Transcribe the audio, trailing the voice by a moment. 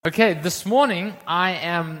Okay, this morning I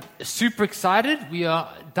am super excited. We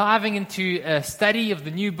are diving into a study of a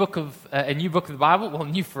new book of the Bible. Well,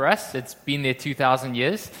 new for us. It's been there 2,000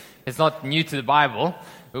 years. It's not new to the Bible.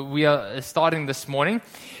 But we are starting this morning.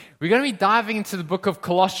 We're going to be diving into the book of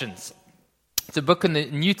Colossians. It's a book in the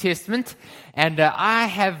New Testament, and I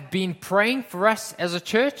have been praying for us as a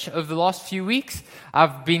church over the last few weeks.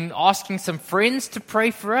 I've been asking some friends to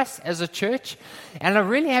pray for us as a church, and I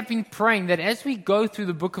really have been praying that as we go through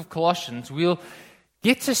the book of Colossians, we'll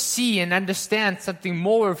get to see and understand something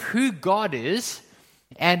more of who God is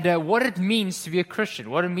and what it means to be a Christian,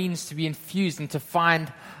 what it means to be infused and to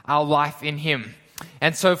find our life in Him.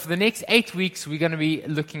 And so for the next 8 weeks, we're going to be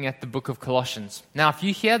looking at the book of Colossians. Now, if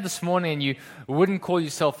you're here this morning and you wouldn't call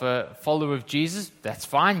yourself a follower of Jesus, that's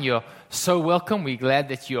fine. You're so welcome. We're glad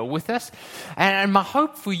that you are with us. And my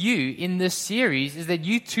hope for you in this series is that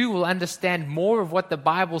you too will understand more of what the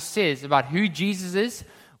Bible says about who Jesus is,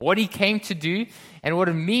 what He came to do, and what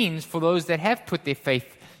it means for those that have put their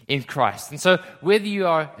faith in Christ. And so whether you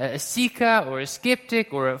are a seeker or a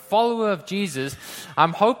skeptic or a follower of Jesus,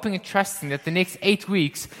 I'm hoping and trusting that the next 8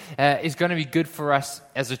 weeks is going to be good for us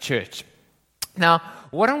as a church. Now,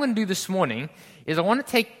 what I'm going to do this morning is I want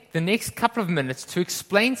to take the next couple of minutes to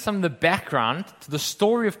explain some of the background to the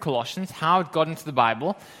story of Colossians, how it got into the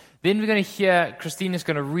Bible. Then we're going to hear Christina's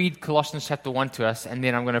going to read Colossians chapter 1 to us, and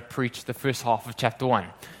then I'm going to preach the first half of chapter 1.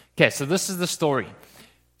 Okay, so this is the story.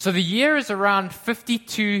 So the year is around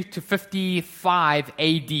 52 to 55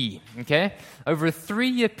 AD, okay? Over a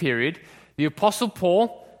 3-year period, the Apostle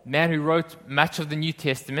Paul, the man who wrote much of the New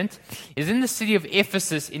Testament, is in the city of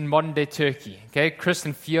Ephesus in modern-day Turkey, okay? Chris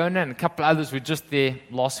and Fiona and a couple others were just there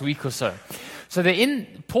last week or so. So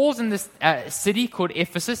Paul's in this city called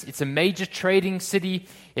Ephesus. It's a major trading city.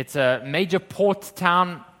 It's a major port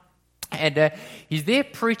town. And he's there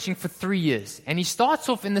preaching for 3 years. And he starts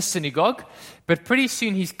off in the synagogue, but pretty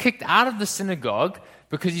soon he's kicked out of the synagogue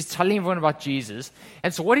because he's telling everyone about Jesus.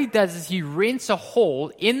 And so what he does is he rents a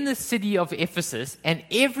hall in the city of Ephesus, and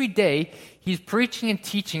every day he's preaching and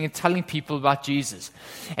teaching and telling people about Jesus.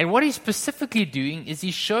 And what he's specifically doing is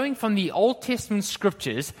he's showing from the Old Testament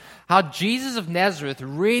scriptures how Jesus of Nazareth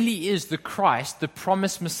really is the Christ, the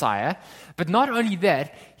promised Messiah. But not only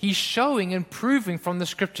that, he's showing and proving from the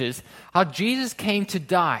scriptures how Jesus came to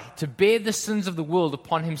die, to bear the sins of the world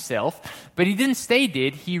upon himself. But he didn't stay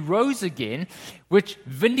dead, he rose again, which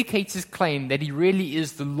vindicates his claim that he really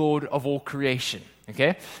is the Lord of all creation.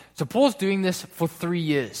 Okay? So Paul's doing this for 3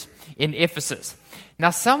 years in Ephesus.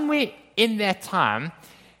 Now, somewhere in that time,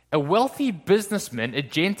 a wealthy businessman, a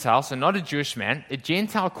Gentile, so not a Jewish man, a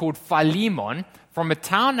Gentile called Philemon, from a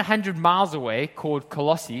town 100 miles away called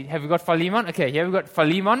Colossae. Have we got Philemon? Okay, here we got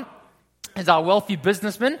Philemon as our wealthy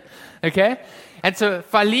businessman. Okay? And so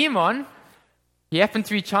Philemon, he happened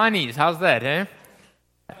to be Chinese. How's that, eh?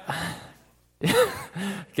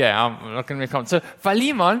 Okay, I'm not going to make comments. So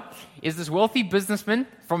Philemon is this wealthy businessman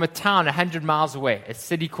from a town 100 miles away,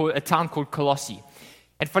 a town called Colossae.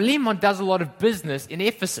 And Philemon does a lot of business in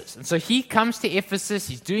Ephesus. And so he comes to Ephesus,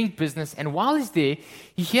 he's doing business, and while he's there,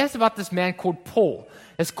 he hears about this man called Paul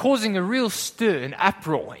that's causing a real stir and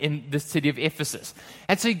uproar in the city of Ephesus.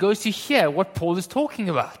 And so he goes to hear what Paul is talking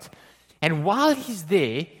about. And while he's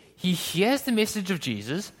there, he hears the message of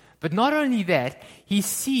Jesus, but not only that, he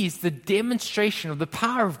sees the demonstration of the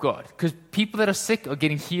power of God, because people that are sick are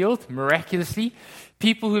getting healed miraculously.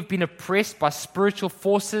 People who have been oppressed by spiritual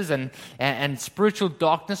forces and spiritual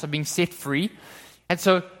darkness are being set free. And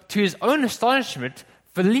so, to his own astonishment,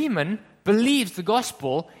 Philemon believes the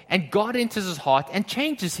gospel, and God enters his heart and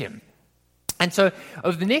changes him. And so,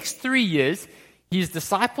 over the next 3 years, he is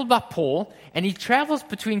discipled by Paul, and he travels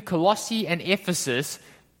between Colossae and Ephesus,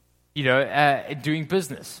 doing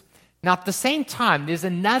business. Now, at the same time, there's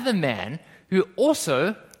another man who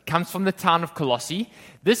also comes from the town of Colossae.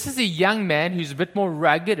 This is a young man who's a bit more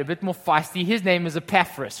rugged, a bit more feisty. His name is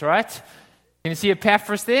Epaphras, right? Can you see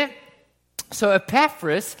Epaphras there? So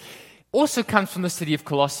Epaphras also comes from the city of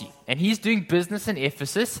Colossae, and he's doing business in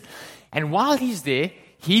Ephesus. And while he's there,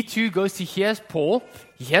 he too goes to hear Paul.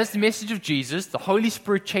 He hears the message of Jesus. The Holy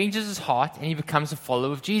Spirit changes his heart, and he becomes a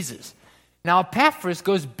follower of Jesus. Now, Epaphras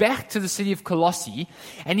goes back to the city of Colossae,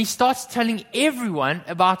 and he starts telling everyone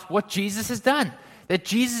about what Jesus has done, that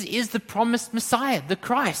Jesus is the promised Messiah, the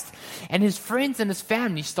Christ. And his friends and his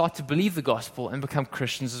family start to believe the gospel and become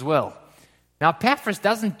Christians as well. Now, Epaphras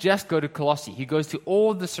doesn't just go to Colossae. He goes to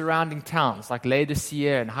all the surrounding towns like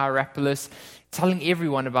Laodicea and Hierapolis, telling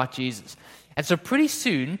everyone about Jesus. And so pretty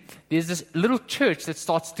soon, there's this little church that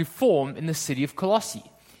starts to form in the city of Colossae.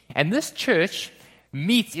 And this church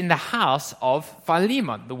meets in the house of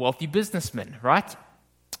Philemon, the wealthy businessman, right?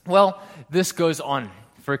 Well, this goes on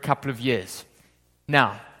for a couple of years.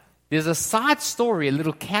 Now, there's a side story, a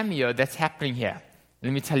little cameo that's happening here.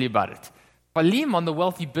 Let me tell you about it. Philemon, the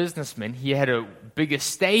wealthy businessman, he had a big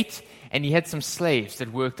estate, and he had some slaves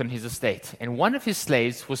that worked on his estate. And one of his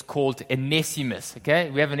slaves was called Onesimus. Okay,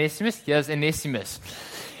 we have Onesimus. Here's Onesimus.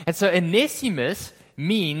 And so Onesimus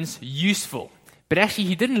means useful. But actually,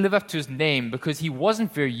 he didn't live up to his name because he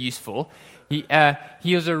wasn't very useful. He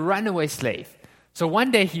was a runaway slave. So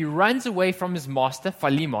one day, he runs away from his master,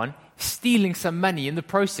 Philemon, stealing some money in the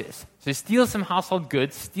process. So he steals some household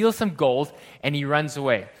goods, steals some gold, and he runs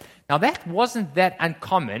away. Now, that wasn't that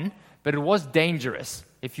uncommon, but it was dangerous.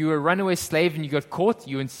 If you were a runaway slave and you got caught,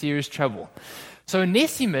 you were in serious trouble. So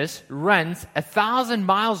Onesimus runs 1,000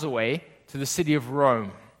 miles away to the city of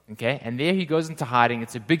Rome. Okay, and there he goes into hiding.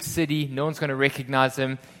 It's a big city. No one's going to recognize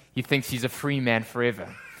him. He thinks he's a free man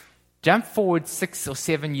forever. Jump forward 6 or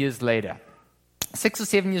 7 years later. 6 or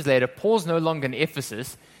 7 years later, Paul's no longer in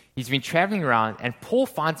Ephesus. He's been traveling around, and Paul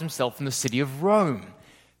finds himself in the city of Rome.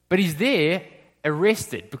 But he's there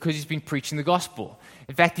arrested because he's been preaching the gospel.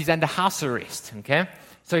 In fact, he's under house arrest. Okay,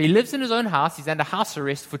 so he lives in his own house. He's under house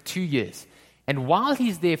arrest for 2 years. And while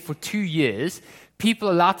he's there for 2 years, people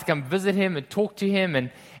are allowed to come visit him and talk to him.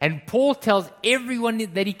 And Paul tells everyone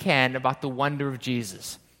that he can about the wonder of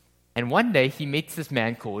Jesus. And one day he meets this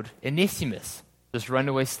man called Onesimus, this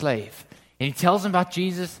runaway slave. And he tells him about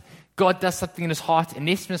Jesus. God does something in his heart.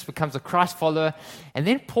 Onesimus becomes a Christ follower. And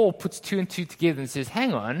then Paul puts 2 and 2 together and says,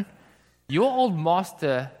 hang on, your old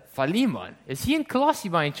master Philemon, is he in Colossae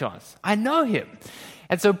by any chance? I know him.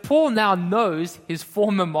 And so Paul now knows his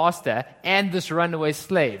former master and this runaway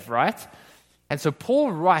slave, right? And so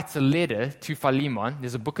Paul writes a letter to Philemon.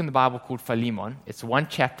 There's a book in the Bible called Philemon. It's 1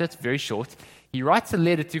 chapter. It's very short. He writes a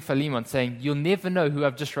letter to Philemon saying, you'll never know who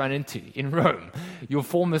I've just run into in Rome, your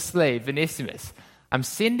former slave, Onesimus. I'm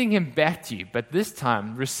sending him back to you, but this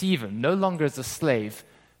time receive him no longer as a slave,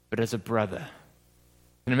 but as a brother.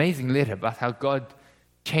 An amazing letter about how God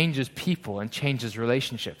changes people and changes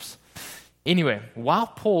relationships. Anyway, while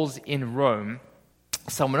Paul's in Rome,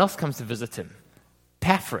 someone else comes to visit him.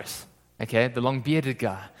 Epaphras, okay, the long-bearded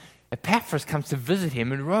guy. Epaphras comes to visit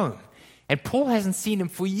him in Rome. And Paul hasn't seen him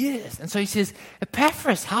for years. And so he says,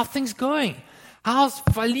 Epaphras, how are things going? How's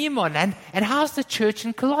Philemon? And how's the church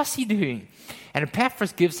in Colossae doing? And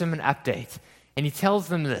Epaphras gives him an update. And he tells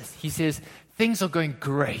them this. He says, things are going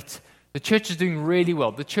great. The church is doing really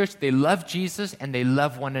well. The church, they love Jesus and they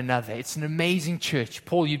love one another. It's an amazing church.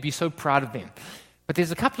 Paul, you'd be so proud of them. But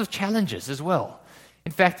there's a couple of challenges as well.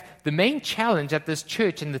 In fact, the main challenge that this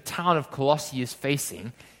church in the town of Colossae is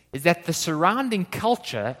facing is that the surrounding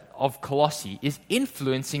culture of Colossae is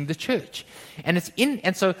influencing the church. And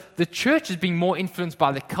so the church is being more influenced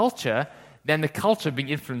by the culture than the culture being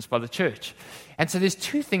influenced by the church. And so there's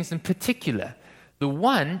 2 things in particular. The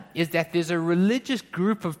one is that there's a religious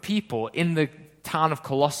group of people in the town of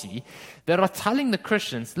Colossae that are telling the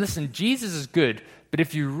Christians, listen, Jesus is good, but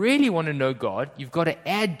if you really want to know God, you've got to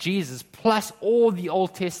add Jesus plus all the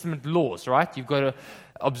Old Testament laws, right? You've got to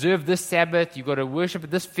observe this Sabbath, you've got to worship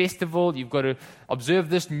at this festival, you've got to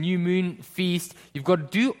observe this new moon feast, you've got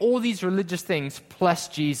to do all these religious things plus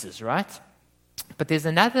Jesus, right? But there's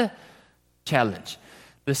another challenge.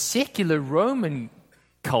 The secular Roman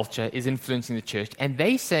culture is influencing the church, and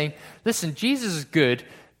they're saying, listen, Jesus is good,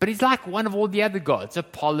 but he's like one of all the other gods,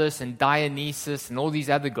 Apollos and Dionysus and all these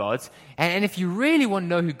other gods. And if you really want to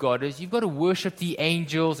know who God is, you've got to worship the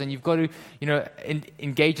angels, and you've got to,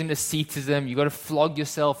 engage in asceticism. You've got to flog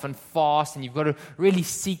yourself and fast, and you've got to really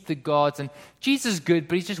seek the gods. And Jesus is good,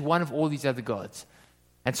 but he's just one of all these other gods.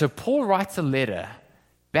 And so Paul writes a letter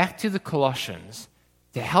back to the Colossians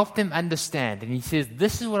to help them understand. And he says,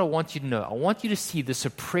 this is what I want you to know. I want you to see the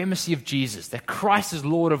supremacy of Jesus, that Christ is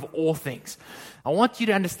Lord of all things. I want you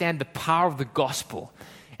to understand the power of the gospel.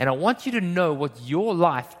 And I want you to know what your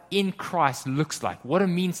life in Christ looks like, what it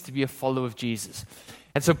means to be a follower of Jesus.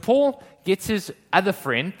 And so Paul gets his other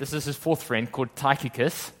friend, this is his 4th friend, called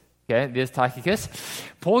Tychicus. Okay, there's Tychicus.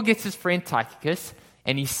 Paul gets his friend Tychicus,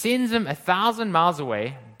 and he sends him 1,000 miles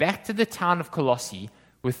away back to the town of Colossae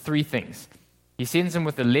with 3 things. He sends him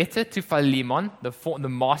with a letter to Philemon, the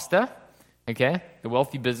master, okay, the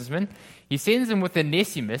wealthy businessman. He sends him with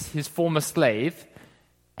Onesimus, his former slave,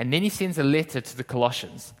 and then he sends a letter to the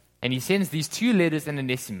Colossians. And he sends these 2 letters and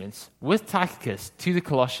Onesimus with Tychicus to the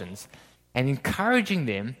Colossians, and encouraging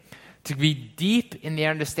them to be deep in their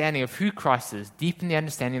understanding of who Christ is, deep in their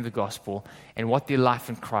understanding of the gospel, and what their life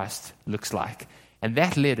in Christ looks like. And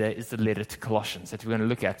that letter is the letter to Colossians that we're going to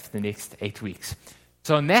look at for the next 8 weeks.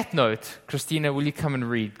 So on that note, Christina, will you come and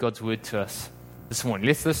read God's word to us this morning?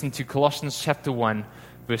 Let's listen to Colossians chapter 1,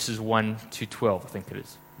 verses 1 to 12, I think it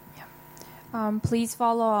is. Please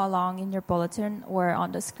follow along in your bulletin or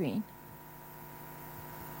on the screen.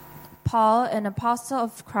 Paul, an apostle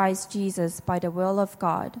of Christ Jesus by the will of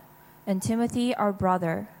God, and Timothy, our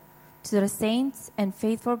brother, to the saints and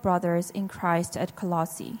faithful brothers in Christ at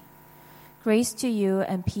Colossae. Grace to you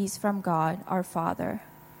and peace from God, our Father.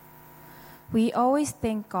 We always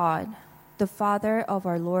thank God, the Father of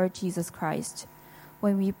our Lord Jesus Christ,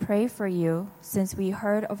 when we pray for you, since we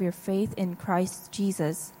heard of your faith in Christ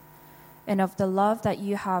Jesus and of the love that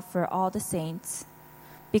you have for all the saints,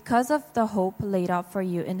 because of the hope laid up for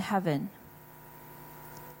you in heaven.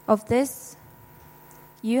 Of this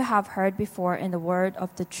you have heard before in the word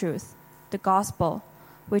of the truth, the gospel,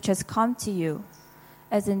 which has come to you,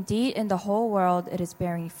 as indeed in the whole world it is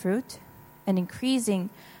bearing fruit and increasing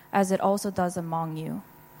as it also does among you,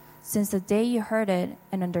 since the day you heard it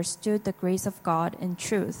and understood the grace of God in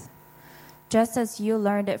truth, just as you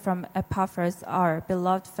learned it from Epaphras, our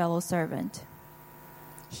beloved fellow servant.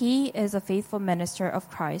 He is a faithful minister of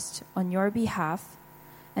Christ on your behalf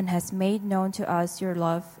and has made known to us your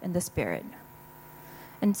love in the Spirit.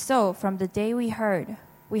 And so, from the day we heard,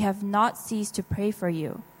 we have not ceased to pray for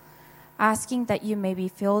you, asking that you may be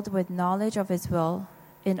filled with knowledge of His will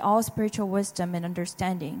in all spiritual wisdom and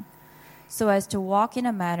understanding, so as to walk in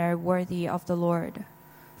a manner worthy of the Lord,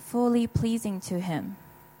 fully pleasing to Him,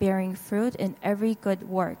 bearing fruit in every good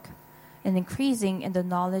work, and increasing in the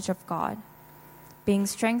knowledge of God, being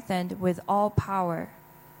strengthened with all power,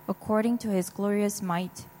 according to His glorious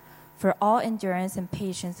might, for all endurance and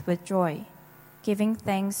patience with joy, giving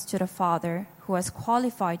thanks to the Father who has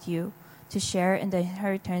qualified you to share in the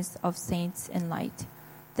inheritance of saints in light.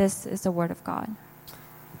 This is the word of God.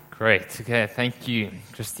 Great. Okay, thank you,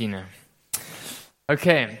 Christina.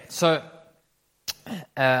 Okay, so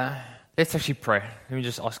let's actually pray. Let me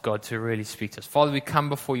just ask God to really speak to us. Father, we come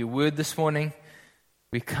before your word this morning.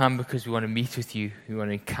 We come because we want to meet with you. We want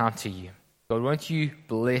to encounter you. God, won't you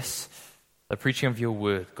bless the preaching of your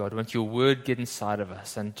word? God, won't your word get inside of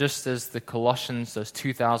us? And just as the Colossians, those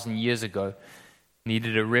 2,000 years ago,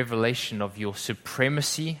 needed a revelation of your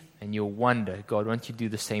supremacy and your wonder, God, won't you do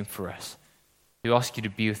the same for us? We ask you to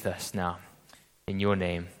be with us now. In your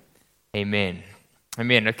name, amen.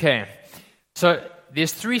 Amen. Okay, so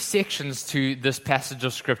there's three sections to this passage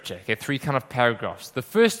of Scripture, okay, three kind of paragraphs. The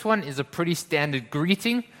first one is a pretty standard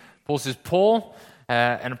greeting. Paul says, Paul,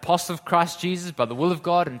 an apostle of Christ Jesus by the will of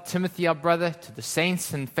God, and Timothy, our brother, to the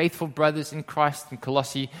saints and faithful brothers in Christ in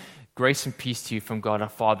Colossae, grace and peace to you from God our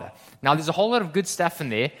Father. Now, there's a whole lot of good stuff in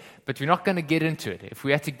there, but we're not going to get into it. If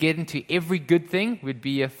we had to get into every good thing, we'd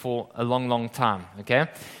be here for a long, long time, okay?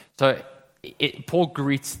 So Paul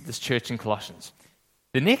greets this church in Colossians.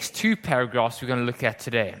 The next two paragraphs we're going to look at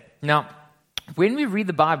today. Now, when we read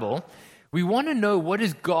the Bible, we want to know what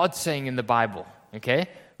is God saying in the Bible, okay?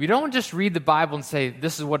 We don't just read the Bible and say,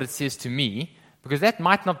 this is what it says to me, because that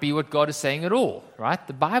might not be what God is saying at all, right?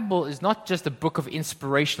 The Bible is not just a book of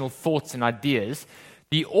inspirational thoughts and ideas.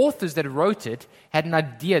 The authors that wrote it had an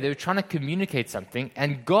idea. They were trying to communicate something,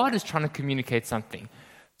 and God is trying to communicate something.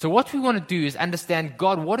 So what we want to do is understand,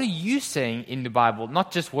 God, what are you saying in the Bible?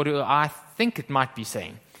 Not just what do I think it might be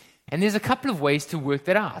saying. And there's a couple of ways to work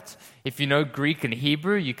that out. If you know Greek and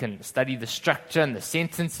Hebrew, you can study the structure and the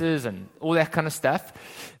sentences and all that kind of stuff.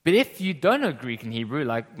 But if you don't know Greek and Hebrew,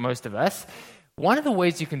 like most of us, one of the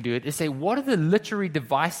ways you can do it is say, what are the literary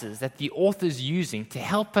devices that the author's using to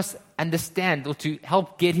help us understand or to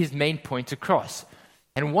help get his main point across?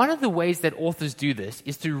 And one of the ways that authors do this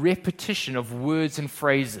is through repetition of words and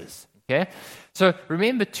phrases. Okay? So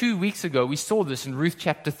remember 2 weeks ago, we saw this in Ruth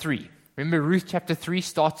chapter 3. Remember Ruth chapter 3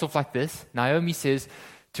 starts off like this. Naomi says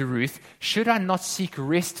to Ruth, should I not seek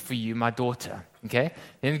rest for you, my daughter? Okay?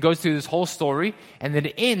 Then it goes through this whole story, and then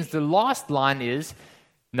it ends. The last line is,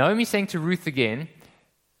 Naomi saying to Ruth again,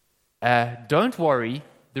 don't worry,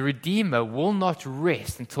 the Redeemer will not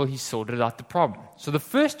rest until he's sorted out the problem. So the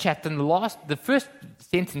first chapter and the first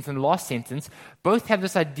sentence and the last sentence both have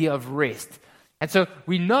this idea of rest. And so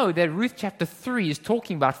we know that Ruth chapter 3 is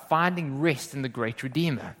talking about finding rest in the great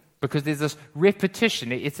Redeemer, because there's this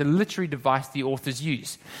repetition. It's a literary device the authors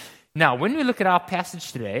use. Now, when we look at our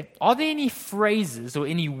passage today, are there any phrases or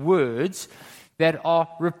any words that are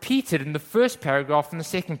repeated in the first paragraph and the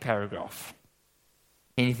second paragraph?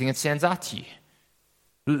 Anything that stands out to you?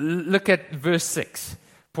 Look at verse 6.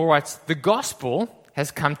 Paul writes, the gospel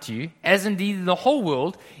has come to you, as indeed in the whole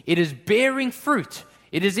world, it is bearing fruit.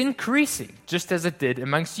 It is increasing, just as it did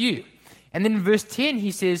amongst you. And then in verse 10,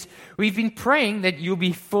 he says, we've been praying that you'll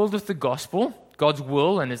be filled with the gospel, God's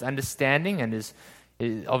will and his understanding and his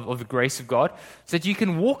of the grace of God, so that you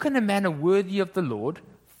can walk in a manner worthy of the Lord,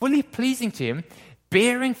 fully pleasing to Him,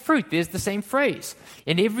 bearing fruit. There's the same phrase.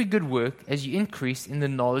 In every good work as you increase in the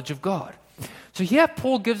knowledge of God. So here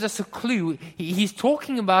Paul gives us a clue. He's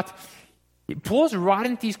talking about, Paul's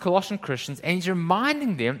writing to these Colossian Christians, and he's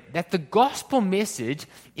reminding them that the gospel message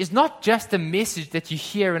is not just a message that you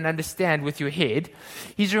hear and understand with your head.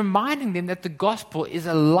 He's reminding them that the gospel is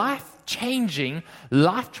a life-changing,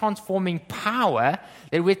 life-transforming power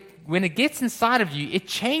that when it gets inside of you, it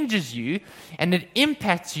changes you and it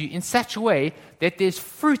impacts you in such a way that there's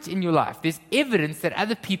fruit in your life. There's evidence that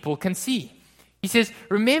other people can see. He says,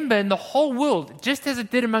 remember, in the whole world, just as it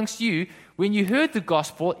did amongst you, when you heard the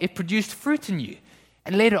gospel, it produced fruit in you.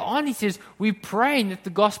 And later on, he says, we're praying that the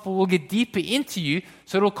gospel will get deeper into you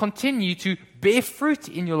so it will continue to bear fruit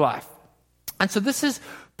in your life. And so this is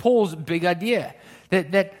Paul's big idea,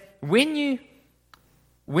 that when you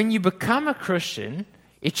become a Christian,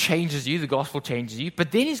 it changes you, the gospel changes you.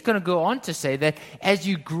 But then he's going to go on to say that as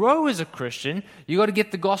you grow as a Christian, you've got to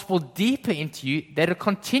get the gospel deeper into you, that it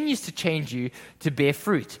continues to change you to bear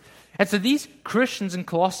fruit. And so these Christians in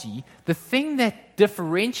Colossae, the thing that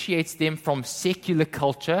differentiates them from secular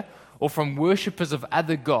culture or from worshippers of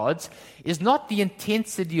other gods is not the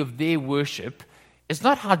intensity of their worship. It's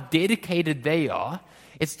not how dedicated they are.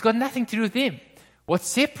 It's got nothing to do with them. What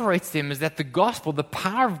separates them is that the gospel, the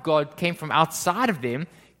power of God, came from outside of them,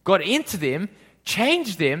 got into them,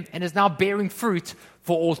 changed them, and is now bearing fruit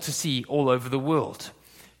for all to see all over the world.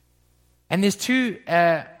 And there's two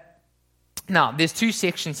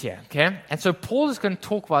sections here, okay? And so Paul is going to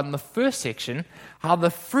talk about in the first section how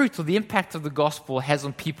the fruit or the impact of the gospel has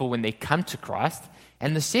on people when they come to Christ.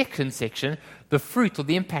 And the second section, the fruit or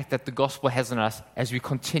the impact that the gospel has on us as we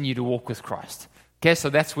continue to walk with Christ. Okay,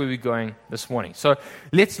 so that's where we're going this morning. So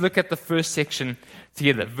let's look at the first section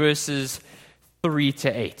together, verses 3 to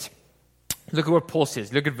 8. Look at what Paul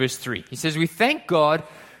says. Look at verse 3. He says, we thank God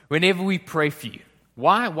whenever we pray for you.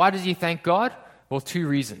 Why? Why does he thank God? Well, two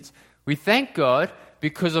reasons. We thank God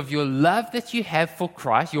because of your love that you have for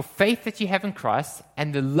Christ, your faith that you have in Christ,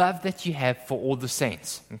 and the love that you have for all the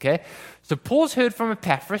saints. Okay? So Paul's heard from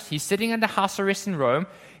Epaphras. He's sitting under house arrest in Rome.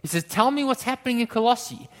 He says, tell me what's happening in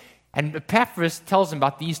Colossae. And Epaphras tells him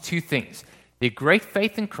about these two things, their great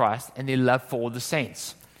faith in Christ and their love for all the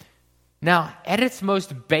saints. Now, at its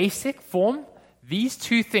most basic form, these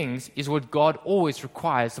two things is what God always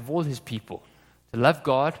requires of all his people, to love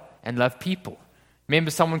God and love people. Remember,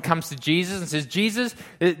 someone comes to Jesus and says, Jesus,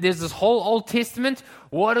 there's this whole Old Testament.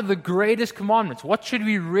 What are the greatest commandments? What should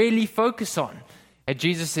we really focus on? And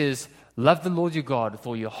Jesus says, love the Lord your God with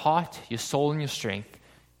all your heart, your soul, and your strength,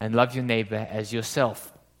 and love your neighbor as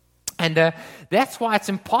yourself. And that's why it's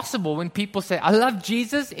impossible when people say, I love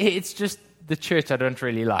Jesus, it's just the church I don't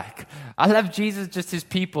really like. I love Jesus, just his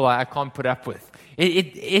people I can't put up with.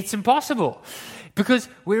 It's impossible. Because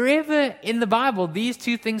wherever in the Bible these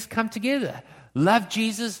two things come together, love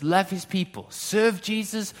Jesus, love his people. Serve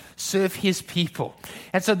Jesus, serve his people.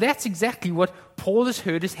 And so that's exactly what Paul has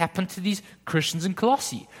heard has happened to these Christians in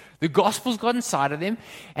Colossae. The gospel's got inside of them,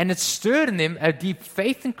 and it's stirred in them a deep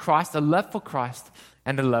faith in Christ, a love for Christ,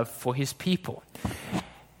 and a love for his people.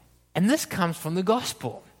 And this comes from the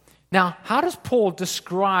gospel. Now, how does Paul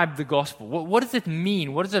describe the gospel? What does it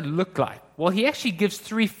mean? What does it look like? Well, he actually gives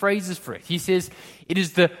three phrases for it. He says it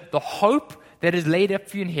is the hope that is laid up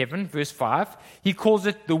for you in heaven, verse 5. He calls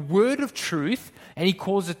it the word of truth, and he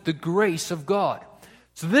calls it the grace of God.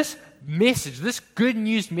 So this message, this good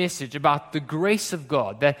news message about the grace of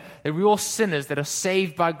God, that we're all sinners that are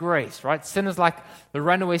saved by grace, right? Sinners like the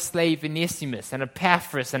runaway slave Onesimus and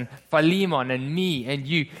Epaphras and Philemon and me and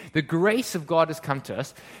you. The grace of God has come to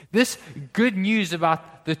us. This good news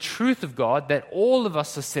about the truth of God, that all of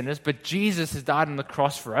us are sinners, but Jesus has died on the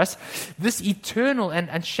cross for us. This eternal and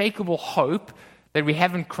unshakable hope that we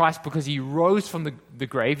have in Christ because he rose from the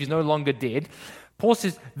grave. He's no longer dead. Paul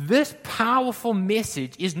says this powerful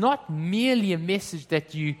message is not merely a message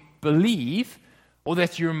that you believe or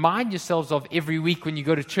that you remind yourselves of every week when you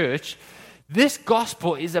go to church. This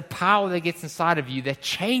gospel is a power that gets inside of you that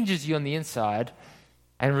changes you on the inside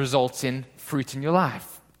and results in fruit in your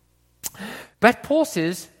life. But Paul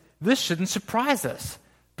says this shouldn't surprise us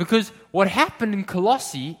because what happened in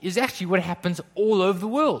Colossae is actually what happens all over the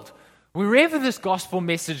world. Wherever this gospel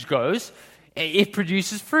message goes, it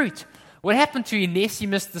produces fruit. What happened to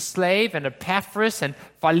Onesimus the slave and Epaphras and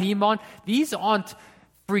Philemon, these aren't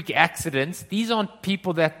freak accidents. These aren't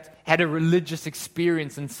people that had a religious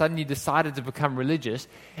experience and suddenly decided to become religious.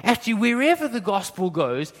 Actually, wherever the gospel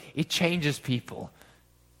goes, it changes people.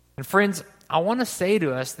 And friends, I want to say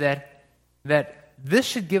to us that this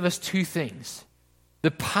should give us two things.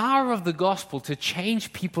 the power of the gospel to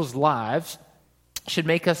change people's lives should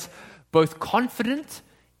make us both confident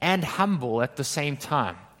and humble at the same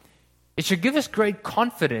time. It should give us great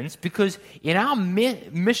confidence because in our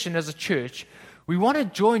mission as a church, we want to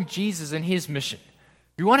join Jesus in his mission.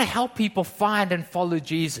 We want to help people find and follow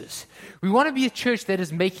Jesus. We want to be a church that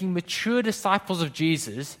is making mature disciples of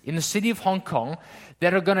Jesus in the city of Hong Kong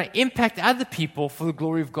that are going to impact other people for the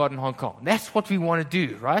glory of God in Hong Kong. That's what we want to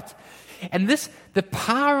do, right? And the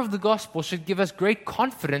power of the gospel should give us great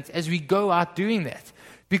confidence as we go out doing that.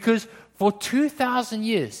 Because for 2,000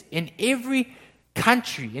 years, in every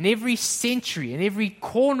country, in every century, in every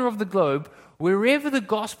corner of the globe, wherever the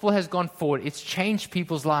gospel has gone forward, it's changed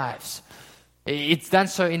people's lives. It's done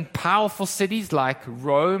so in powerful cities like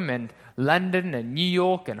Rome and London and New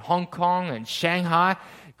York and Hong Kong and Shanghai.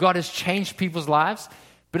 God has changed people's lives.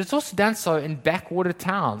 But it's also done so in backwater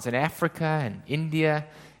towns in Africa and India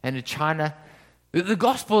and in China. The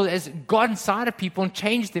gospel has got inside of people and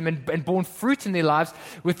changed them and borne fruit in their lives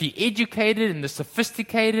with the educated and the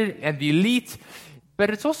sophisticated and the elite.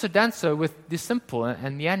 But it's also done so with the simple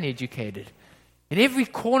and the uneducated. In every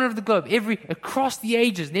corner of the globe, across the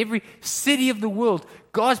ages, in every city of the world,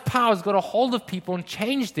 God's power has got a hold of people and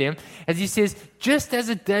changed them, as he says, just as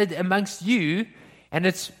it did amongst you, and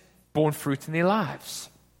it's borne fruit in their lives.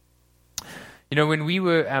 You know, when we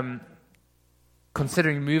were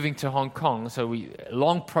considering moving to Hong Kong, so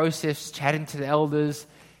long process, chatting to the elders,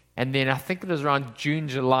 and then I think it was around June,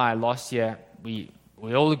 July last year, we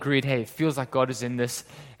all agreed, hey, it feels like God is in this,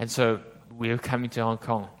 and so we were coming to Hong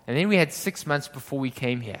Kong. And then we had 6 months before we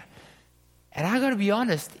came here. And I got to be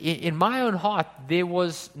honest, in my own heart, there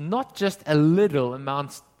was not just a little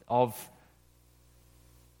amount of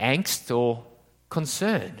angst or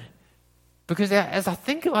concern. Because as I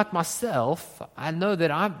think about myself, I know that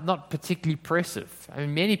I'm not particularly impressive. I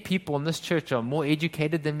mean, many people in this church are more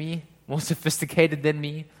educated than me, more sophisticated than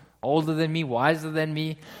me, older than me, wiser than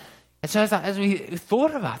me. And so as we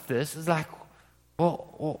thought about this, it's like,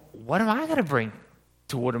 well, what am I going to bring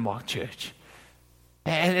to Watermark Church?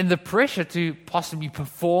 And the pressure to possibly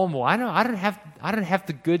perform, or I don't have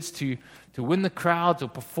the goods to win the crowds or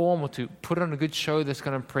perform or to put on a good show that's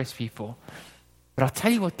going to impress people. But I'll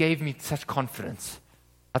tell you what gave me such confidence.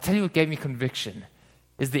 I'll tell you what gave me conviction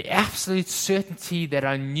is the absolute certainty that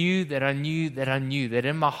I knew that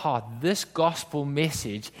in my heart, this gospel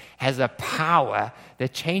message has a power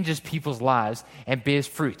that changes people's lives and bears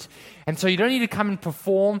fruit. And so you don't need to come and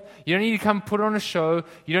perform. You don't need to come and put on a show.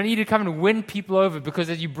 You don't need to come and win people over, because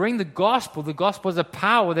as you bring the gospel is a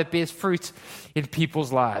power that bears fruit in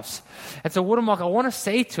people's lives. And so Watermark, I want to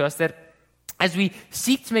say to us that as we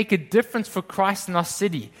seek to make a difference for Christ in our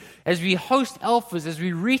city, as we host alphas, as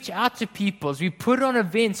we reach out to people, as we put on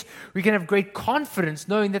events, we can have great confidence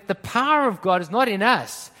knowing that the power of God is not in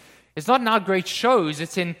us. It's not in our great shows,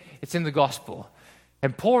 it's in the gospel.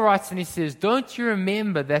 And Paul writes and he says, don't you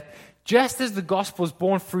remember that just as the gospel is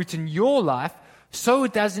born fruit in your life, so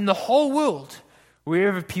it does in the whole world,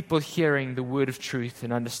 wherever people are hearing the word of truth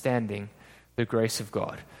and understanding the grace of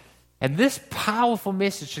God. And this powerful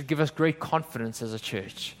message should give us great confidence as a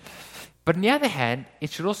church. But on the other hand, it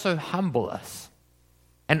should also humble us.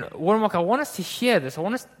 And Watermark, I want us to hear this. I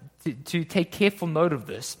want us to take careful note of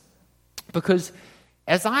this. Because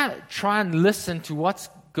as I try and listen to what's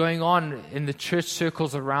going on in the church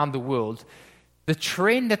circles around the world, the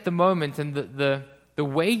trend at the moment and the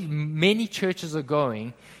way many churches are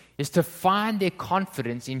going is to find their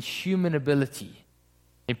confidence in human ability,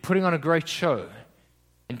 in putting on a great show,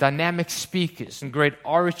 and dynamic speakers and great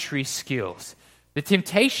oratory skills. The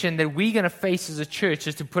temptation that we're going to face as a church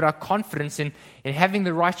is to put our confidence in having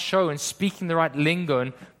the right show and speaking the right lingo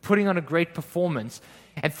and putting on a great performance,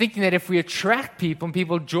 and thinking that if we attract people and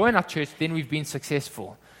people join our church, then we've been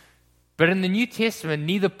successful. But in the New Testament,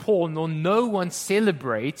 neither Paul nor no one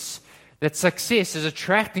celebrates that success is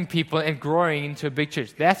attracting people and growing into a big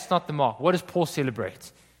church. That's not the mark. What does Paul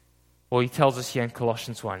celebrate? Well, he tells us here in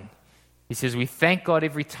Colossians 1. He says, we thank God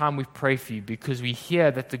every time we pray for you because we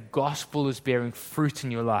hear that the gospel is bearing fruit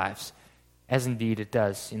in your lives, as indeed it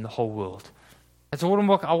does in the whole world. And so,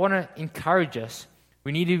 I want to encourage us.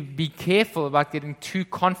 We need to be careful about getting too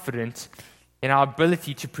confident in our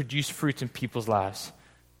ability to produce fruit in people's lives.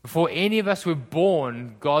 Before any of us were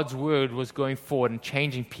born, God's word was going forward and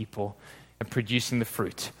changing people and producing the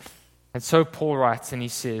fruit. And so Paul writes and he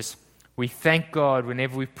says, we thank God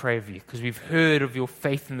whenever we pray for you because we've heard of your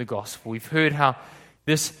faith in the gospel. We've heard how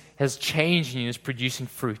this has changed you and is producing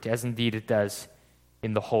fruit, as indeed it does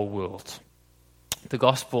in the whole world. The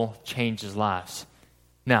gospel changes lives.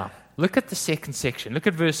 Now, look at the second section. Look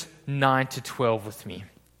at verse 9 to 12 with me.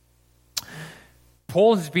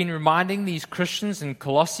 Paul has been reminding these Christians in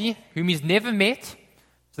Colossae, whom he's never met.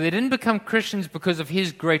 So they didn't become Christians because of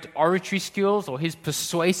his great oratory skills or his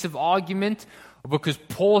persuasive argument, or because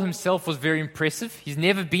Paul himself was very impressive. He's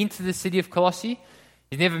never been to the city of Colossae.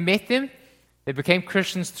 He's never met them. They became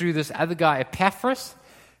Christians through this other guy, Epaphras.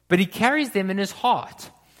 But he carries them in his heart.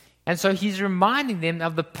 And so he's reminding them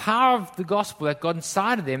of the power of the gospel that got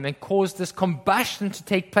inside of them and caused this combustion to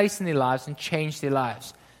take place in their lives and change their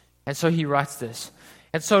lives. And so he writes this.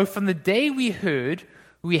 And so from the day we heard,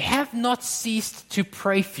 we have not ceased to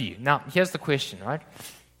pray for you. Now, here's the question, right?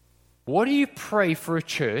 What do you pray for a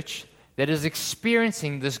church that is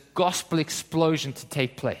experiencing this gospel explosion to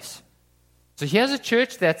take place? So here's a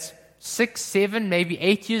church that's 6, 7, maybe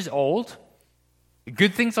 8 years old.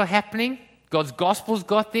 Good things are happening. God's gospel's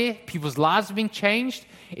got there. People's lives are being changed.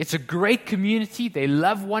 It's a great community. They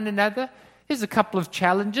love one another. There's a couple of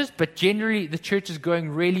challenges, but generally the church is going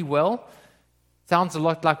really well. Sounds a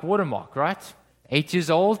lot like Watermark, right? 8 years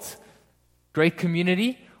old, great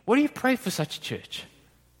community. What do you pray for such a church?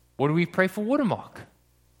 What do we pray for Watermark?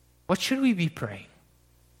 What should we be praying?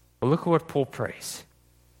 Well, look at what Paul prays.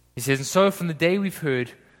 He says, and so from the day we've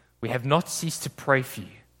heard, we have not ceased to pray for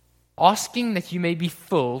you, asking that you may be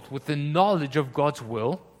filled with the knowledge of God's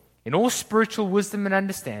will in all spiritual wisdom and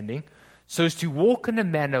understanding, so as to walk in a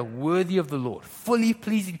manner worthy of the Lord, fully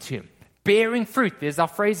pleasing to Him, bearing fruit, there's our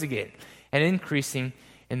phrase again, and increasing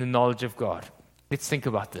in the knowledge of God. Let's think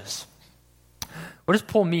about this. What does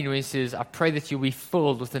Paul mean when he says, I pray that you'll be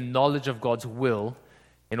filled with the knowledge of God's will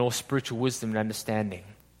in all spiritual wisdom and understanding?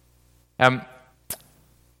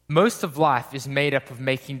 Most of life is made up of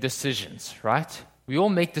making decisions, right? We all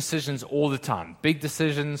make decisions all the time. Big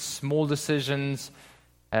decisions, small decisions,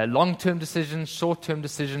 long-term decisions, short-term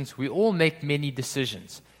decisions. We all make many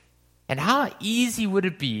decisions. And how easy would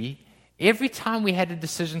it be every time we had a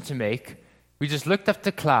decision to make, we just looked up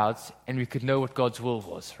the clouds and we could know what God's will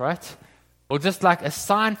was, right? Or just like a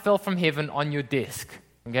sign fell from heaven on your desk,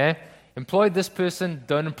 okay? Employ this person,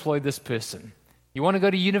 don't employ this person. You want to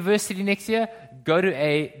go to university next year? Go to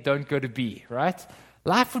A, don't go to B, right?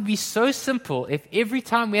 Life would be so simple if every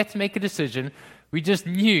time we had to make a decision, we just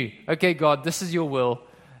knew, okay, God, this is your will,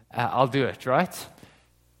 I'll do it, right?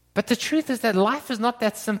 But the truth is that life is not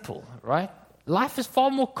that simple, right? Life is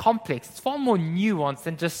far more complex. It's far more nuanced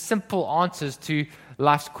than just simple answers to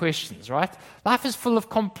life's questions, right? Life is full of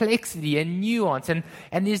complexity and nuance, and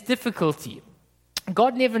there's difficulty.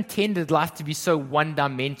 God never intended life to be so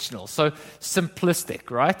one-dimensional, so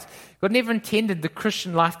simplistic, right? God never intended the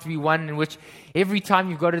Christian life to be one in which every time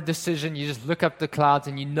you've got a decision, you just look up the clouds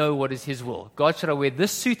and you know what is His will. God, should I wear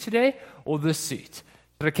this suit today or this suit?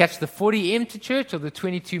 Should I catch the 40M to church or the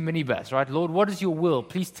 22 minibus, right? Lord, what is your will?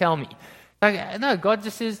 Please tell me. No, God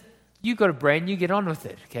just says, you got a brain, you get on with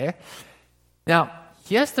it, okay? Now,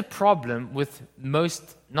 here's the problem with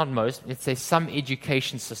let's say some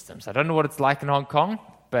education systems. I don't know what it's like in Hong Kong,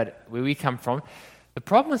 but where we come from, the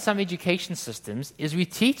problem with some education systems is we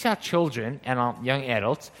teach our children and our young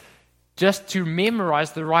adults just to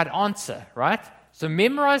memorize the right answer, right? So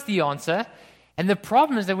memorize the answer, and the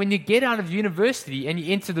problem is that when you get out of university and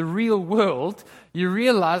you enter the real world, you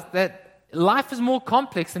realize that life is more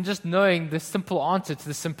complex than just knowing the simple answer to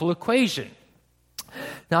the simple equation.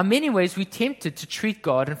 Now, in many ways, we're tempted to treat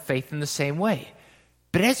God and faith in the same way.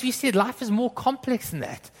 But as we said, life is more complex than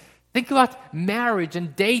that. Think about marriage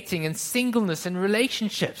and dating and singleness and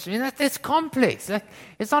relationships. I mean, that's complex.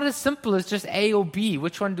 It's not as simple as just A or B.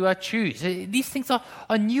 Which one do I choose? These things are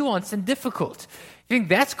nuanced and difficult. If you think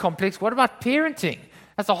that's complex, what about parenting?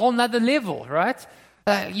 That's a whole nother level, right?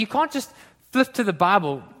 You can't just flip to the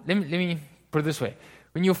Bible. Let me put it this way.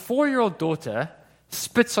 When your 4-year-old daughter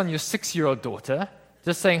spits on your 6-year-old daughter,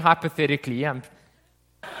 just saying hypothetically,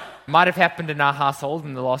 might have happened in our household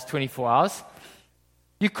in the last 24 hours.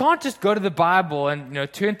 You can't just go to the Bible and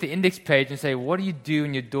turn to the index page and say, what do you do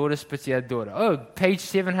when your daughter spits your daughter? Oh, page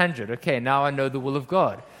 700. Okay, now I know the will of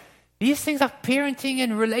God. These things like parenting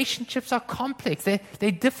and relationships are complex.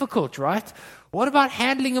 They're difficult, right? What about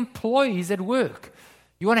handling employees at work?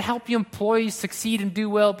 You want to help your employees succeed and do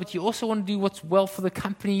well, but you also want to do what's well for the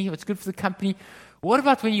company, what's good for the company. What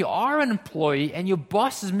about when you are an employee and your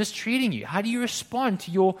boss is mistreating you? How do you respond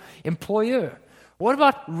to your employer? What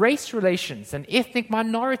about race relations and ethnic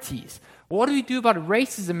minorities? What do we do about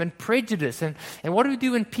racism and prejudice? And what do we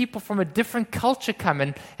do when people from a different culture come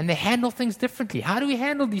and they handle things differently? How do we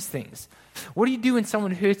handle these things? What do you do when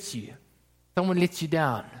someone hurts you? Someone lets you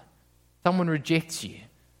down? Someone rejects you?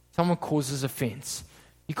 Someone causes offense?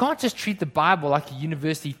 You can't just treat the Bible like a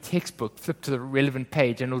university textbook, flip to the relevant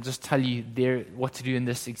page, and it'll just tell you there what to do in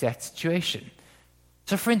this exact situation.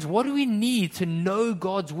 So friends, what do we need to know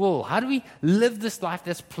God's will? How do we live this life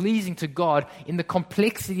that's pleasing to God in the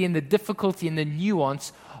complexity and the difficulty and the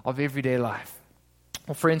nuance of everyday life?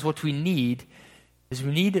 Well, friends, what we need is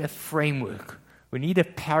we need a framework. We need a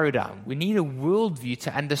paradigm. We need a worldview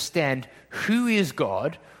to understand who is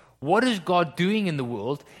God, what is God doing in the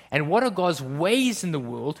world, and what are God's ways in the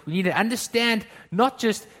world. We need to understand not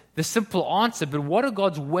just the simple answer, but what are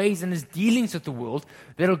God's ways and His dealings with the world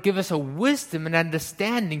that'll give us a wisdom and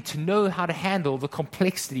understanding to know how to handle the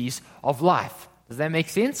complexities of life. Does that make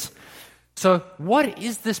sense? So what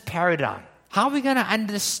is this paradigm? How are we going to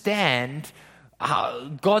understand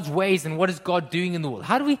God's ways and what is God doing in the world?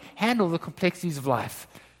 How do we handle the complexities of life?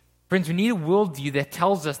 Friends, we need a worldview that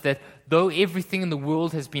tells us that though everything in the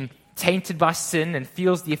world has been tainted by sin and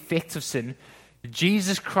feels the effects of sin,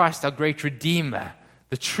 Jesus Christ, our great Redeemer,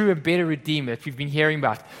 the true and better Redeemer that we've been hearing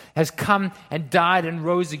about, has come and died and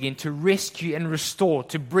rose again to rescue and restore,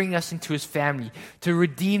 to bring us into His family, to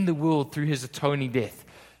redeem the world through His atoning death.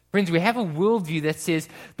 Friends, we have a worldview that says,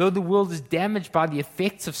 though the world is damaged by the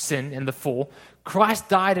effects of sin and the fall, Christ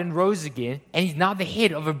died and rose again, and He's now the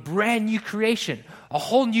head of a brand new creation, a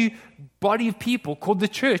whole new body of people called the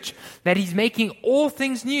church, that He's making all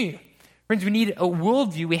things new. Friends, we need a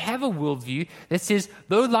worldview. We have a worldview that says,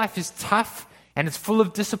 though life is tough and it's full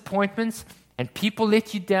of disappointments, and people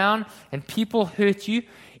let you down, and people hurt you,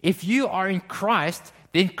 if you are in Christ,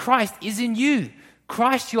 then Christ is in you.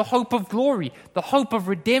 Christ, your hope of glory, the hope of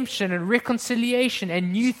redemption and reconciliation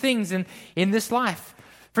and new things in this life.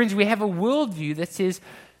 Friends, we have a worldview that says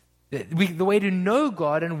that the way to know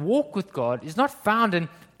God and walk with God is not found in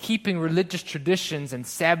keeping religious traditions and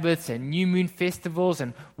Sabbaths and new moon festivals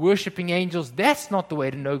and worshiping angels. That's not the way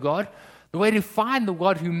to know God. The way to find the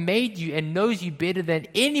God who made you and knows you better than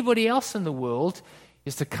anybody else in the world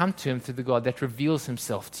is to come to Him through the God that reveals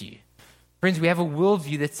Himself to you. Friends, we have a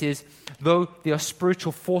worldview that says, though there are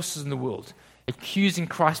spiritual forces in the world accusing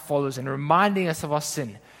Christ followers and reminding us of our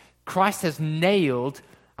sin, Christ has nailed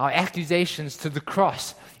our accusations to the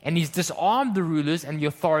cross, and He's disarmed the rulers and the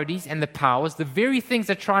authorities and the powers, the very things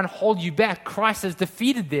that try and hold you back. Christ has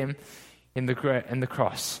defeated them in the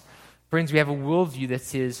cross. Friends, we have a worldview that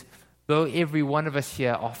says, though every one of us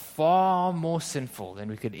here are far more sinful than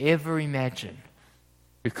we could ever imagine,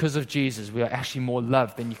 because of Jesus, we are actually more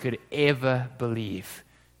loved than you could ever believe.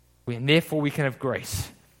 And therefore, we can have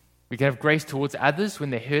grace. We can have grace towards others when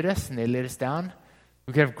they hurt us and they let us down.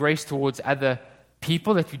 We can have grace towards other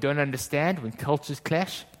people that we don't understand when cultures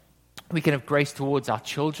clash. We can have grace towards our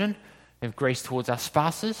children. We have grace towards our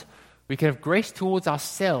spouses. We can have grace towards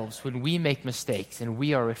ourselves when we make mistakes and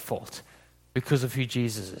we are at fault because of who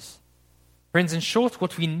Jesus is. Friends, in short,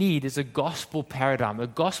 what we need is a gospel paradigm, a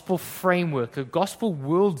gospel framework, a gospel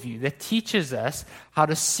worldview that teaches us how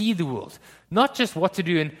to see the world. Not just what to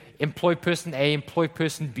do and employ person A, employ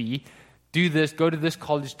person B, do this, go to this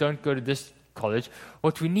college, don't go to this college.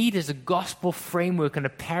 What we need is a gospel framework and a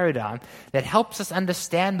paradigm that helps us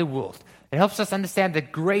understand the world. It helps us understand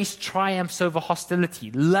that grace triumphs over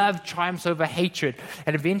hostility, love triumphs over hatred,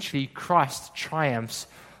 and eventually Christ triumphs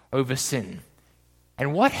over sin.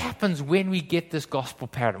 And what happens when we get this gospel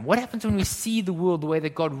paradigm? What happens when we see the world the way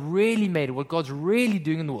that God really made it, what God's really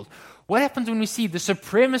doing in the world? What happens when we see the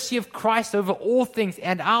supremacy of Christ over all things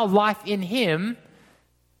and our life in Him?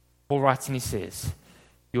 Paul writes and he says,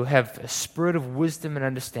 you'll have a spirit of wisdom and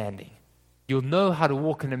understanding. You'll know how to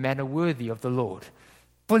walk in a manner worthy of the Lord,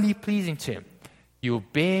 fully pleasing to Him. You'll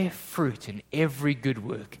bear fruit in every good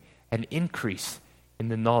work and increase in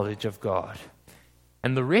the knowledge of God.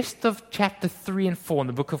 And the rest of chapter 3 and 4 in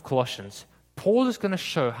the book of Colossians, Paul is going to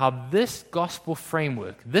show how this gospel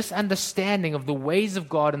framework, this understanding of the ways of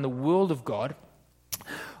God and the world of God,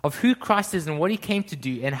 of who Christ is and what He came to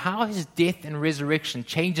do, and how His death and resurrection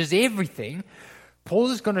changes everything, Paul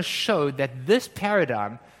is going to show that this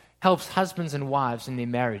paradigm helps husbands and wives in their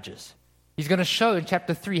marriages. He's going to show in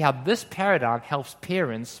chapter 3 how this paradigm helps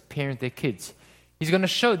parents parent their kids. He's going to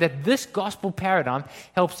show that this gospel paradigm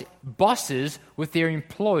helps bosses with their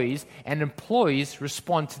employees and employees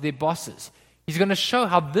respond to their bosses. He's going to show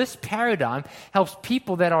how this paradigm helps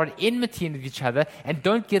people that are at enmity with each other and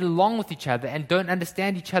don't get along with each other and don't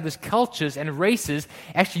understand each other's cultures and races.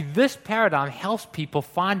 Actually, this paradigm helps people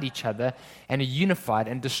find each other and are unified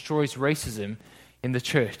and destroys racism in the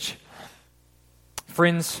church.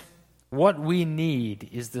 Friends, what we need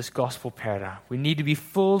is this gospel paradigm. We need to be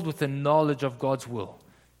filled with the knowledge of God's will,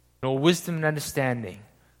 and all wisdom and understanding,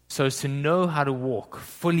 so as to know how to walk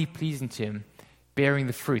fully pleasing to Him, bearing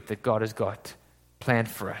the fruit that God has got planned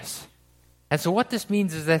for us. And so what this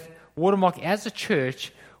means is that Watermark, as a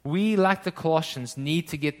church, we, like the Colossians, need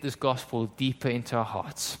to get this gospel deeper into our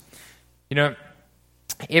hearts. You know,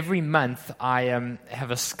 every month I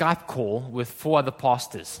have a Skype call with 4 other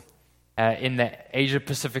pastors in the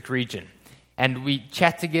Asia-Pacific region. And we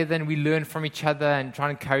chat together and we learn from each other and try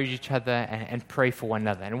and encourage each other and pray for one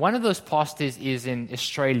another. And one of those pastors is in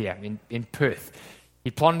Australia, in Perth.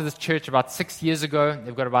 He planted this church about 6 years ago.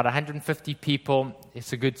 They've got about 150 people.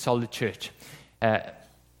 It's a good, solid church. A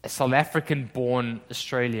South African-born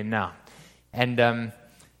Australian now. And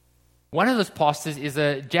one of those pastors is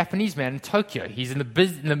a Japanese man in Tokyo. He's in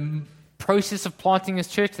the process of planting his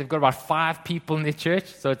church. They've got about 5 people in their church,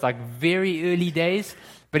 so it's like very early days.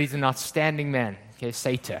 But he's an outstanding man, okay,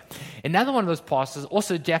 Sato. Another one of those pastors,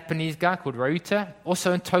 also a Japanese guy called Ryuta,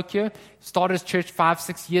 also in Tokyo, started his church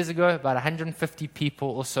 5-6 years ago, about 150 people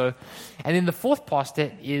or so. And then the 4th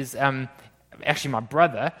pastor is actually my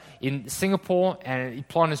brother in Singapore, and he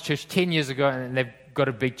planted his church 10 years ago, and they've got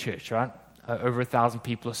a big church, right? Over 1,000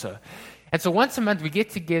 people or so. And so once a month we get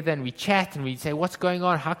together and we chat and we say, what's going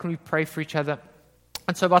on? How can we pray for each other?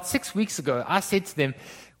 And so about 6 weeks ago, I said to them,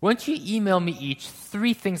 won't you email me each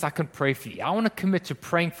 3 things I can pray for you? I want to commit to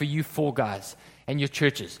praying for you 4 guys and your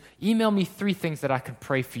churches. Email me 3 things that I can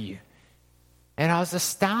pray for you. And I was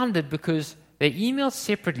astounded because they emailed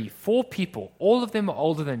separately 4 people. All of them are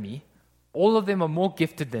older than me. All of them are more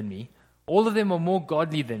gifted than me. All of them are more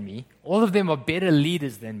godly than me. All of them are better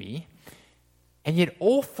leaders than me. And yet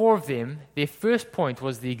all 4 of them, their first point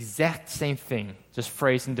was the exact same thing, just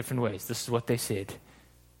phrased in different ways. This is what they said.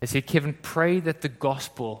 They said, Kevin, pray that the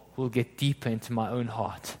gospel will get deeper into my own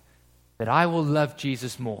heart, that I will love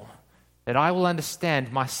Jesus more, that I will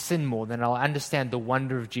understand my sin more than I'll understand the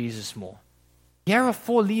wonder of Jesus more. Here are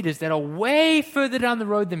 4 leaders that are way further down the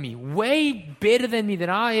road than me, way better than me than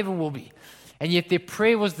I ever will be. And yet their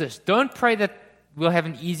prayer was this: don't pray that we'll have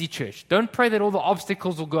an easy church. Don't pray that all the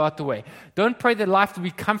obstacles will go out the way. Don't pray that life will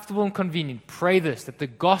be comfortable and convenient. Pray this, that the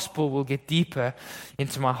gospel will get deeper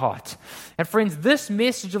into my heart. And friends, this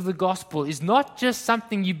message of the gospel is not just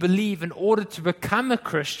something you believe in order to become a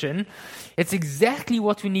Christian. It's exactly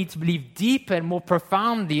what we need to believe deeper and more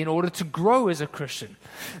profoundly in order to grow as a Christian.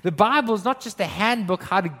 The Bible is not just a handbook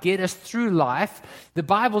how to get us through life. The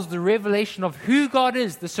Bible is the revelation of who God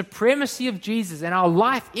is, the supremacy of Jesus and our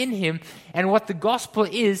life in Him, and what the gospel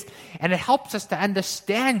is, and it helps us to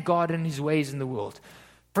understand God and His ways in the world.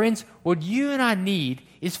 Friends, what you and I need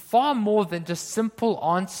is far more than just simple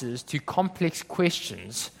answers to complex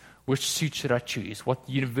questions. Which suit should I choose? What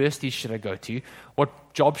university should I go to?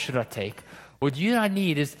 What job should I take? What you and I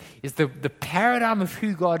need is the paradigm of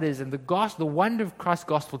who God is and the wonder of Christ's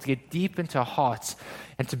gospel to get deep into our hearts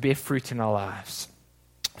and to bear fruit in our lives.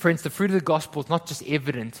 Friends, the fruit of the gospel is not just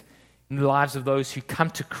evident in the lives of those who come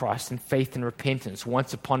to Christ in faith and repentance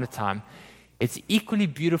once upon a time. It's equally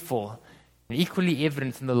beautiful and equally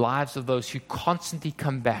evident in the lives of those who constantly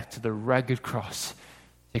come back to the rugged cross.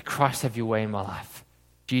 Say, Christ, have your way in my life.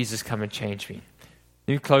 Jesus, come and change me.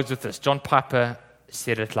 Let me close with this. John Piper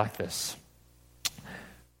said it like this.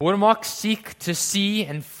 Watermarks seek to see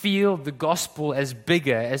and feel the gospel as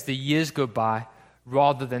bigger as the years go by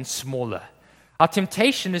rather than smaller. Our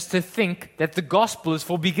temptation is to think that the gospel is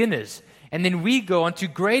for beginners, and then we go on to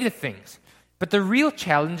greater things. But the real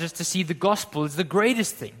challenge is to see the gospel as the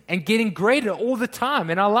greatest thing and getting greater all the time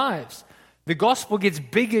in our lives. The gospel gets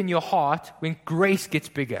bigger in your heart when grace gets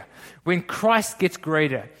bigger, when Christ gets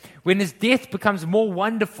greater, when His death becomes more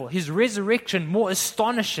wonderful, His resurrection more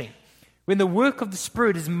astonishing, when the work of the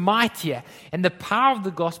Spirit is mightier and the power of the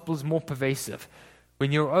gospel is more pervasive,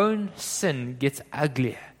 when your own sin gets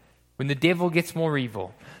uglier, when the devil gets more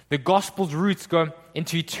evil. The gospel's roots go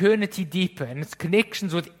into eternity deeper, and its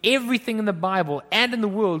connections with everything in the Bible and in the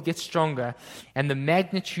world get stronger, and the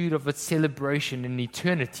magnitude of its celebration in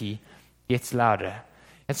eternity gets louder.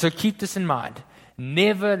 And so keep this in mind.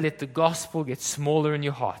 Never let the gospel get smaller in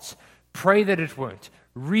your hearts. Pray that it won't.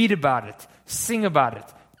 Read about it. Sing about it.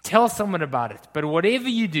 Tell someone about it. But whatever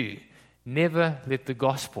you do, never let the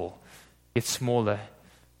gospel get smaller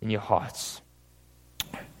in your hearts.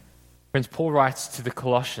 Friends, Paul writes to the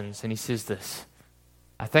Colossians and he says this: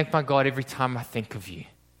 I thank my God every time I think of you,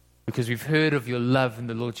 because we've heard of your love in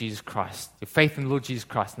the Lord Jesus Christ, your faith in the Lord Jesus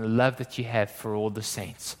Christ, and the love that you have for all the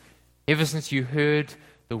saints. Ever since you heard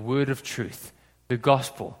the word of truth, the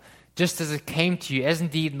gospel, just as it came to you, as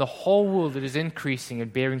indeed in the whole world it is increasing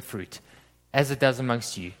and bearing fruit, as it does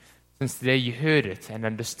amongst you, since the day you heard it and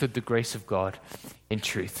understood the grace of God in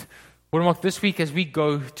truth. Watermark, this week as we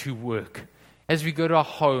go to work, as we go to our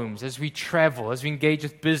homes, as we travel, as we engage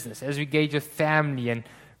with business, as we engage with family and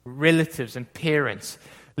relatives and parents,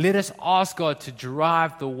 let us ask God to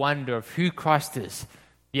drive the wonder of who Christ is,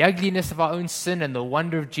 the ugliness of our own sin and the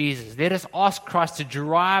wonder of Jesus. Let us ask Christ to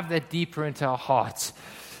drive that deeper into our hearts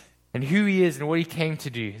and who He is and what He came to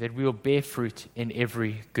do, that we will bear fruit in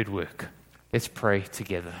every good work. Let's pray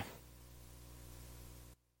together.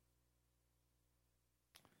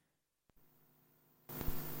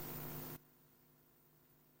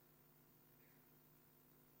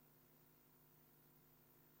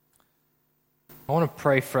 I want to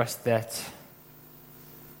pray for us that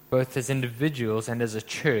both as individuals and as a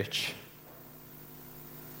church,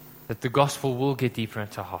 that the gospel will get deeper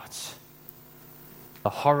into our hearts. The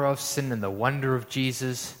horror of sin and the wonder of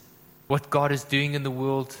Jesus, what God is doing in the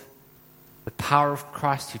world, the power of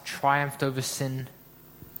Christ who triumphed over sin.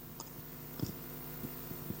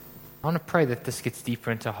 I want to pray that this gets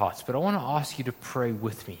deeper into our hearts, but I want to ask you to pray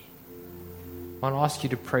with me. I want to ask you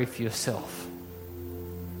to pray for yourself.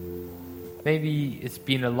 Maybe it's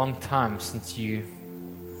been a long time since you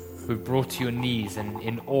were brought to your knees and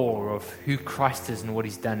in awe of who Christ is and what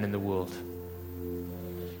He's done in the world.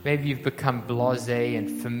 Maybe you've become blasé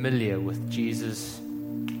and familiar with Jesus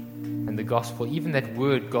and the gospel. Even that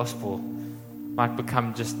word gospel might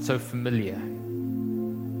become just so familiar.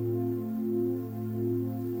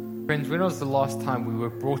 Friends, when was the last time we were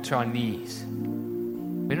brought to our knees?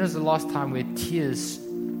 When was the last time we had tears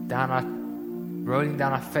rolling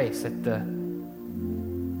down our face at the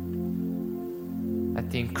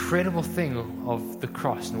incredible thing of the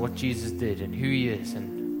cross and what Jesus did and who He is?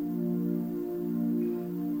 And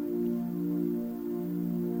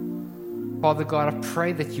Father God, I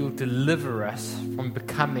pray that You'll deliver us from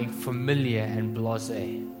becoming familiar and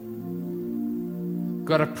blasé.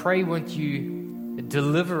 God, I pray, won't You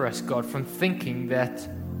deliver us, God, from thinking that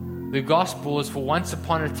the gospel is for once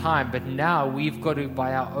upon a time, but now we've got to,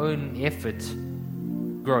 by our own effort,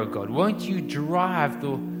 grow, God. Won't You drive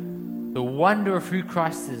the wonder of who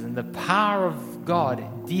Christ is and the power of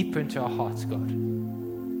God deep into our hearts, God.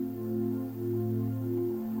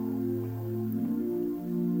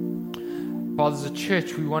 Father, as a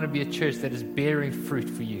church, we want to be a church that is bearing fruit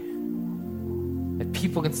for You, that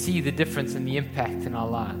people can see the difference and the impact in our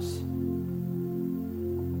lives.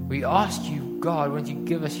 We ask You, God, won't You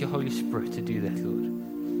give us Your Holy Spirit to do that, Lord?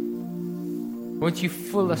 Won't You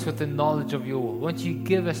fill us with the knowledge of Your will? Won't You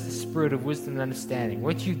give us the spirit of wisdom and understanding?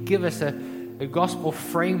 Won't You give us a gospel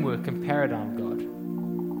framework and paradigm,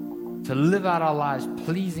 God, to live out our lives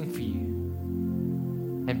pleasing for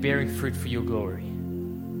You and bearing fruit for Your glory?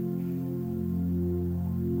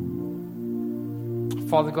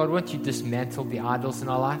 Father God, won't You dismantle the idols in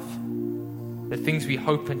our life, the things we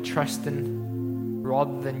hope and trust in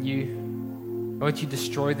rather than You? Won't You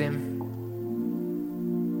destroy them?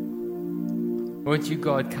 Won't You,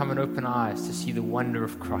 God, come and open our eyes to see the wonder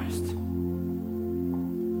of Christ?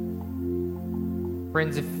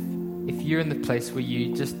 Friends, if you're in the place where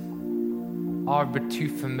you just are a bit too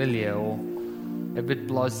familiar or a bit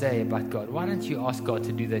blasé about God, why don't you ask God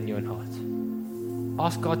to do that in your own heart?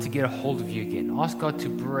 Ask God to get a hold of you again. Ask God to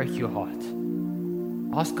break your heart.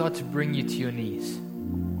 Ask God to bring you to your knees.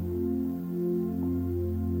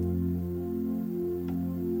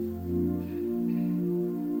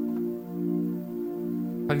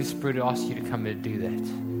 Holy Spirit, I ask You to come and do that.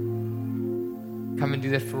 Come and do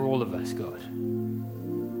that for all of us, God.